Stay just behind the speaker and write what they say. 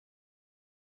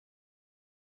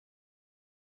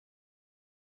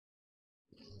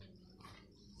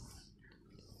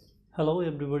Hello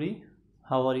everybody,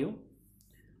 how are you?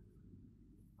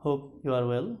 Hope you are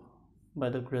well by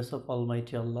the grace of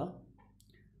Almighty Allah.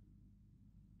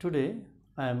 Today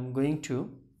I am going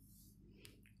to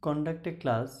conduct a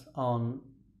class on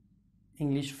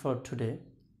English for today,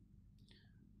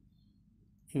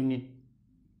 Unit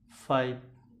 5,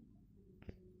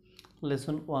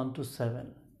 Lesson 1 to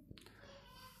 7.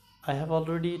 I have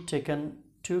already taken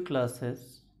 2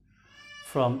 classes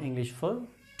from English for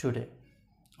today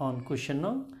on question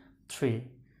number 3.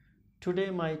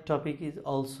 Today my topic is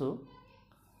also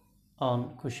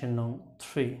on question number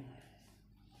 3.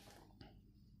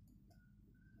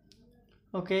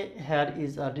 Okay, here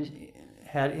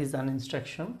is an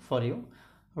instruction for you.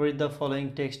 Read the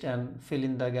following text and fill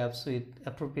in the gaps with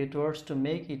appropriate words to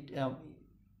make it a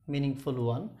meaningful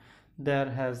one. There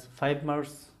has 5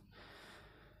 marks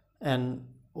and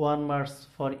 1 marks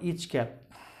for each gap.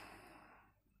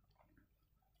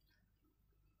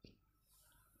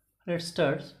 Let's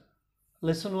start.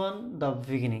 Lesson 1, the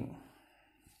beginning.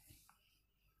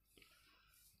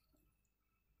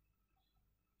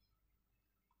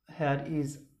 Here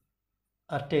is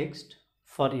a text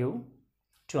for you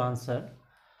to answer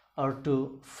or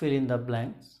to fill in the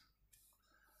blanks.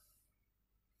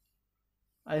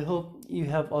 I hope you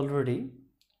have already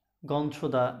gone through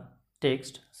the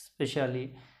text,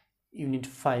 especially Unit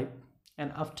 5,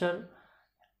 and after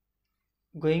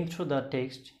going through the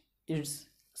text, it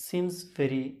seems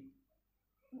very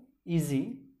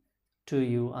easy to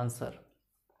you answer.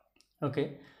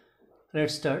 Okay,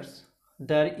 let's start.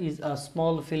 There is a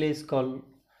small village called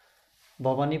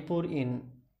Bhavanipur in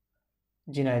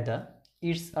Jinaida.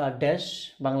 It's a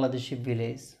dash Bangladeshi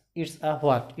village. It's a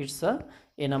what? It's a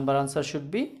number answer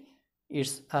should be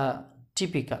it's a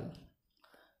typical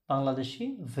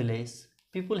Bangladeshi village.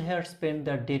 People here spend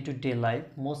their day-to-day life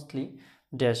mostly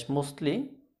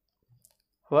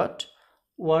what?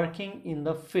 Working in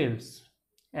the fields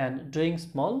and doing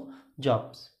small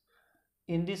jobs.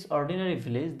 In this ordinary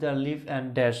village there live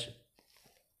and dash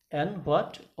and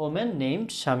what? Woman named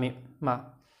Shamima,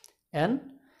 an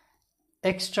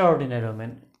extraordinary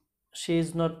woman. She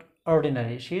is not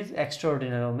ordinary, she is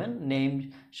extraordinary woman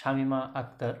named Shamima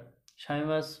Akhtar.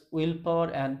 Shamima's willpower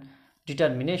and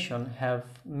determination have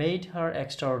made her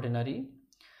extraordinary.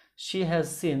 She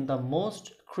has seen the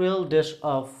most cruel days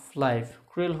of life.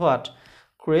 Cruel what?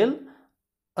 Cruel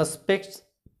aspects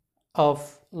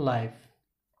of life.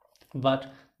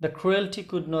 But the cruelty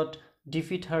could not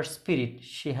defeat her spirit.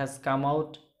 She has come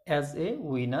out as a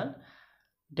winner.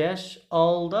 Dash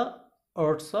all the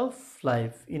odds of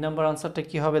life. এই number আনসারটা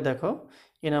কি হবে দেখো,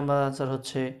 এই number answer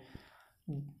হচ্ছে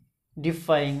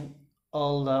defying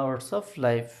all the odds of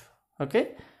life. ওকে,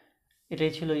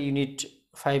 এটাই ছিল unit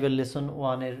 5 এর লেসন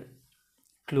 1 এর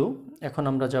ক্লু। এখন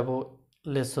আমরা যাব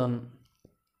লেসন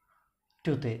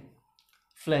 2 তে,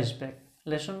 flashback.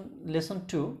 Lesson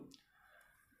 2,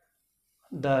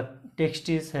 the text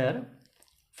is here.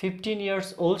 15 years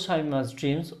old Shamima's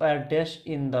dreams were dashed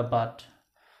in the bud.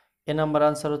 A number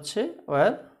answer হচ্ছে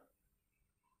were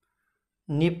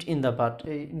nipped in the bud.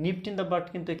 এই nipped in the bud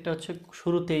কিন্তু একটা হচ্ছে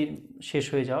শুরুতেই শেষ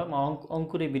হয়ে যাওয়া,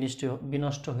 অঙ্কুরে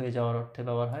বিনষ্ট হয়ে যাওয়ার অর্থে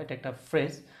ব্যবহার হয়। এটা একটা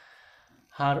phrase.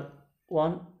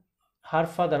 her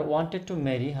father wanted to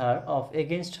marry her off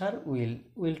against her will.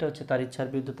 উইলটা হচ্ছে তার ইচ্ছার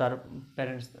বিরুদ্ধে তার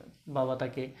প্যারেন্টস বাবা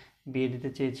তাকে বিয়ে দিতে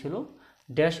চেয়েছিল।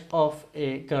 Dash of a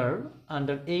girl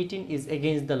under 18 is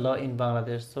against the law in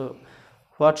Bangladesh. So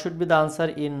what should be the answer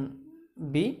in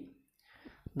B?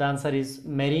 The answer is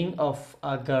marrying of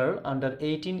a girl under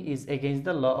 18 is against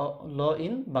the law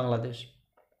in Bangladesh.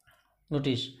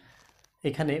 Notice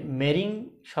এখানে ম্যারিং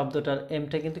শব্দটার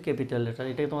এমটা কিন্তু capital letter.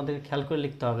 এটাকে তোমাদেরকে খেয়াল করে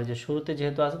লিখতে হবে যে শুরুতে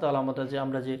যেহেতু আছে তাহলে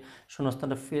আমরা যে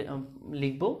শূন্যস্থানটা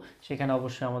লিখবো সেখানে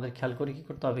অবশ্যই আমাদের খেয়াল করে কি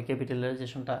করতে হবে,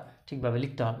 ক্যাপিটালাইজেশনটা ঠিকভাবে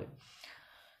লিখতে হবে।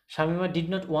 Shamima did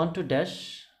not want to dash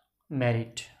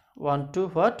married. Want to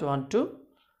what? Want to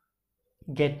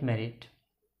get married.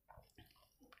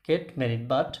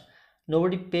 But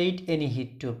nobody paid any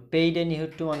heed to. Paid any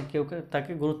heed to মানে কেউ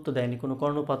তাকে গুরুত্ব দেয়নি, কোনো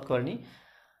কর্ণপাত করেনি।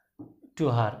 To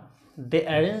her. They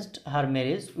arranged her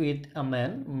marriage with a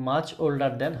man much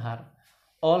older than her.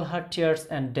 All her tears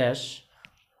and dash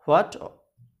what?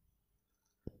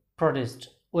 Protest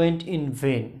went in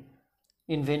vain.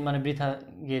 In vain মানে বৃথা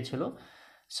গিয়েছিল।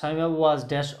 Shamima was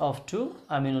dash off to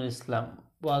Aminul Islam.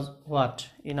 Was what?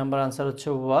 এই number answer হচ্ছে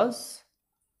was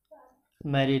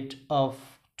married off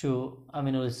to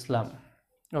Aminul Islam.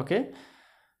 Okay,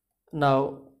 now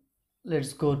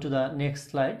let's go to the next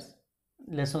slides.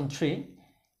 Lesson 3,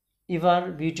 ever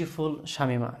beautiful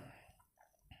Shamima.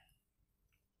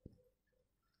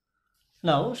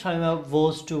 Now Shamima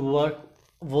vows to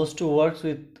work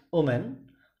with women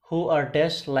who are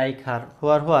dash like her, who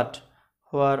are what,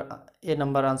 who are a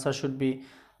number answer should be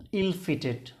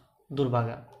ill-fitted,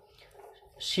 durbaga.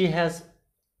 She has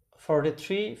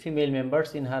 43 female members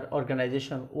in her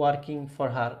organization working for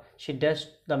her. She dashed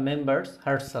the members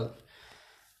herself.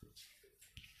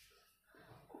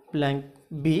 Blank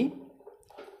B.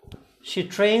 She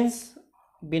trains,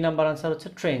 B number answer হচ্ছে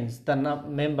trains the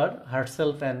member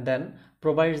herself and then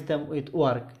provides them with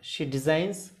work. She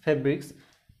designs fabrics,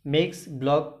 makes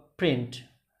block print,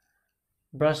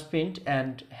 brush print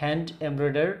and hand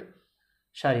embroidered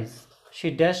sarees. She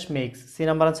dash makes, C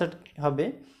number answer হবে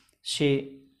she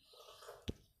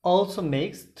also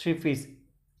makes 3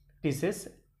 pieces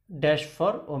dash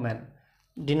for women.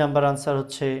 D number answer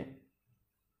হচ্ছে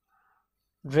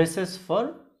dresses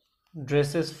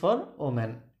for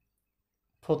women,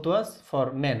 ফতুয়াস for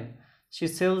men. She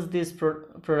sells these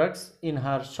products in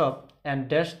her shop and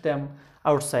dash them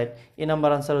outside. A number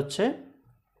answer হচ্ছে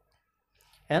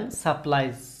and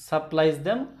supplies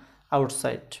them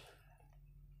outside.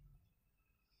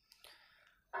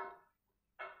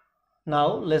 Now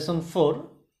lesson 4,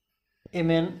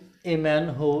 a man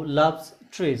who loves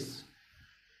trees.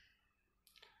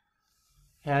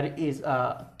 Here is a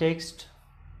text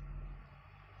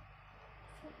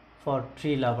for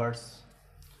tree lovers.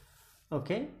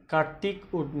 Okay, Kartik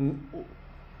would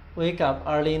wake up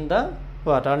early in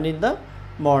the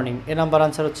morning. A number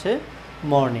answer হচ্ছে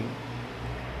morning.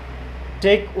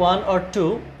 Take 1 or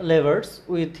 2 laborers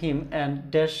with him and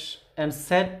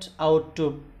set out to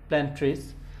plant trees.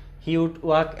 He would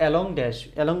walk along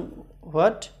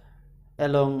what?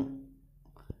 Along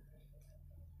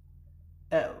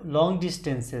long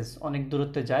distances, অনেক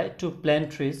দূরত্বে যায়, to plant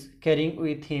trees, carrying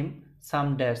with him some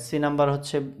dash. C number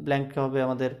হচ্ছে blank হবে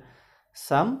আমাদের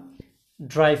some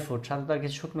dry food, সাথে তার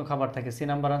কিছু শুকনো খাবার থাকে। C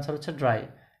নাম্বার আনসার হচ্ছে dry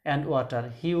and water.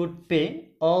 He would pay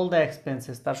all the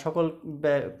expenses, তার সকল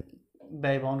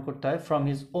ব্যয় বহন করতে হয় from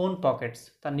his own pockets,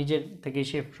 তার নিজের থেকে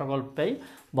সে সকল ব্যয়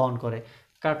বহন করে।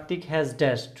 Kartik has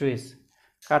dash trees.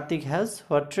 Kartik has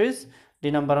what trees? D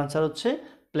number answer হচ্ছে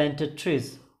planted trees,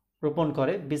 রোপণ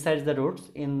করে besides the roads,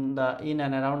 in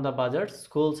and around the bazaars,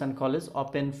 schools and colleges,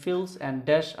 open fields and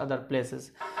dash other places.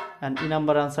 And E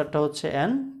number আনসারটা হচ্ছে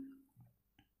and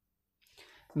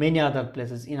many other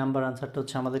places. E number আনসারটা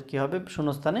হচ্ছে আমাদের কি হবে,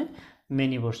 শূন্যস্থানে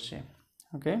many বসছে।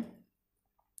 Okay,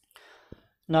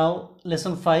 now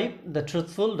lesson 5, the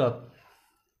truthful dog.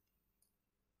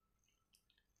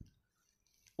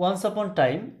 Once upon a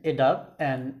time, a dove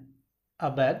and a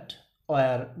bat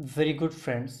were very good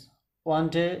friends. One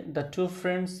day, the two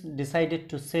friends decided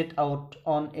to set out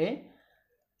on a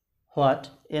what?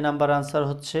 A number answer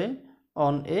হচ্ছে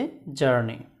on a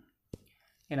journey.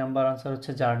 A number answer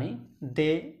হচ্ছে journey.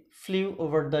 They flew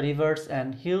over the rivers and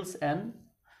hills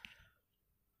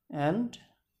and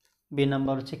B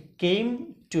number হচ্ছে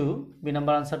B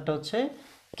number answerটা হচ্ছে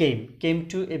came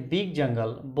to a big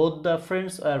jungle. Both the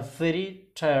friends are very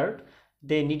tired.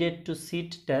 They needed to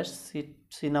sit.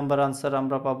 C number answer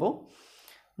আমরা পাবো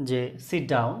যে sit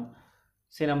down.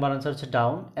 C number answer হচ্ছে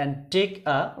down and take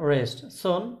a rest.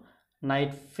 Soon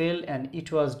night fell and it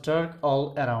was dark all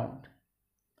around.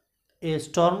 A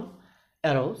storm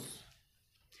arose.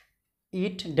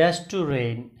 It dashed to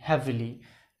rain heavily.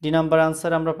 D number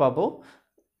answer আমরা পাবো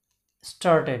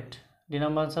started. D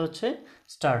number answer হচ্ছে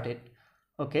started.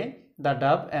 Okay, the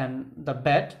dove and the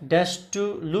bat dashed to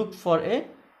look for a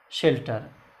shelter.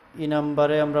 E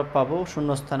নম্বরে আমরা পাবো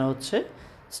শূন্যস্থানে হচ্ছে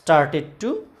started to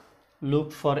look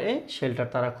for a shelter,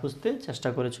 তারা খুঁজতে চেষ্টা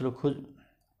করেছিল।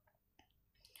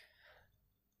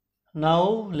 Now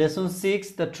lesson 6,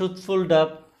 the truthful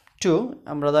dove 2.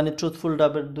 আমরা জানি truthful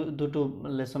dove এর দুটো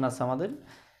লেসন আছে আমাদের।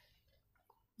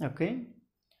 Okay,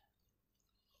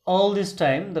 all this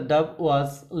time the dove was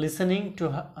listening to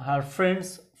her friends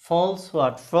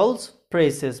false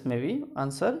praises. Maybe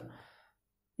answer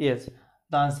yes,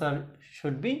 the answer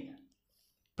should be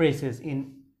praises in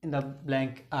the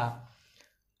blank A.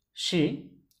 She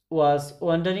was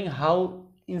wondering how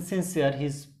insincere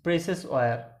his praises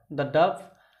were. The dove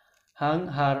hung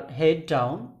her head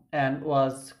down and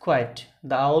was quiet.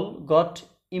 The owl got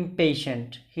impatient.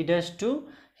 He dashed to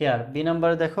hear. B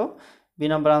number দেখো, B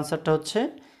number answerটা হচ্ছে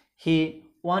he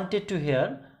wanted to hear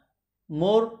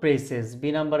more praises. B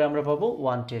number আমরা পাবো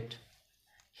wanted.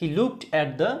 He looked at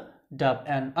the dove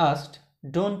and asked,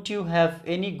 don't you have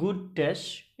any good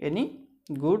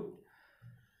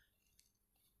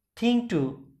thing to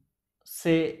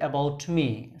say about me?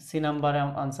 C number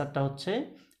answerটা হচ্ছে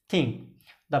think.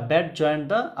 The bat joined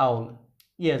the owl.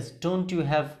 Yes, don't you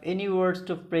have any words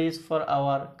to praise for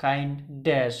our kind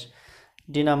dash?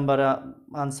 D number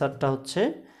answerটা হচ্ছে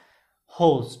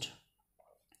host.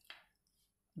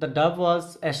 The dove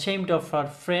was ashamed of her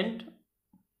friend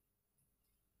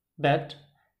bat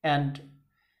and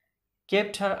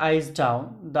kept her eyes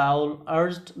down. The owl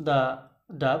urged the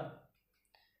dove,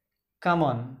 "Come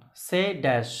on, say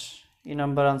dash." এই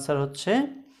number answer হচ্ছে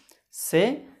say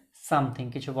something,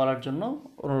 কিছু বলার জন্য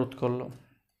অনুরোধ করলো।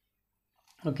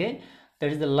 Okay, that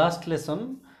is the last lesson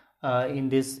in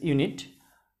this unit.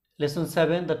 Lesson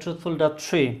 7, the truthful dove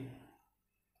tree.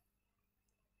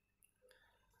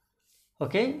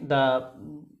 Okay, the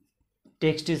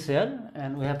text is here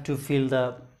and we have to fill the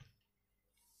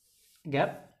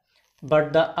gap. But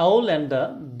the owl and the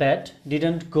bat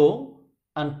didn't go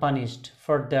unpunished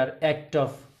for their act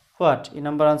of what? In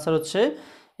number answer হচ্ছে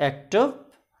act of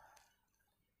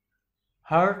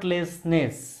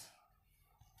heartlessness.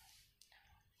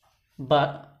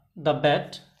 But the bat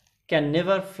can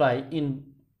never fly in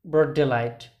broad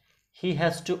daylight. He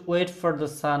has to wait for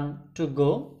the sun to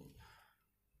go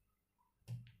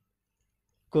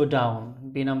down.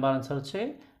 B number answer হচ্ছে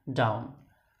down.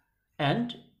 And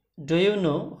do you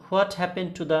know what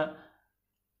happened to the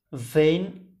vain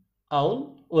owl?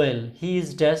 Well, he is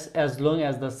dead as long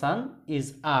as the sun is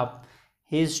up.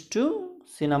 He is to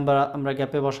C number আমরা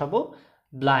গ্যাপে বসাবো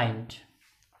blind.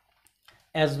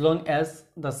 As long as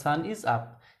the sun is up,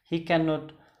 he cannot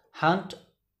hunt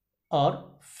or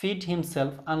feed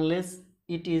himself unless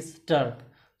it is dark.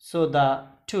 So the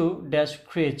two dash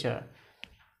creature,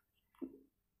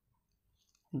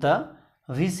 the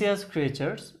vicious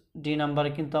creatures, D number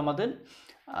কিন্তু আমাদের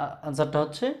আনসারটা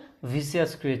হচ্ছে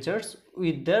vicious creatures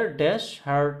with their dash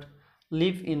heart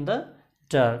live in the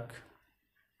dark.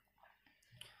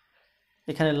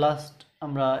 এখানে last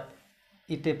আমরা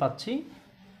ইতে পাচ্ছি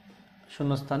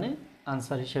শূন্যস্থানে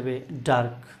answer হিসেবে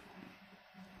dark.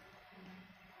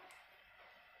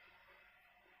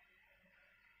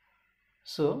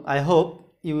 So I hope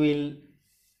you will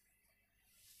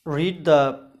read the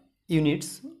units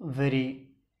very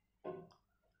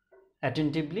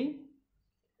attentively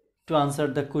to answer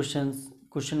the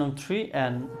question on 3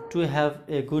 and to have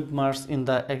a good marks in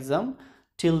the exam.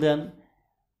 Till then,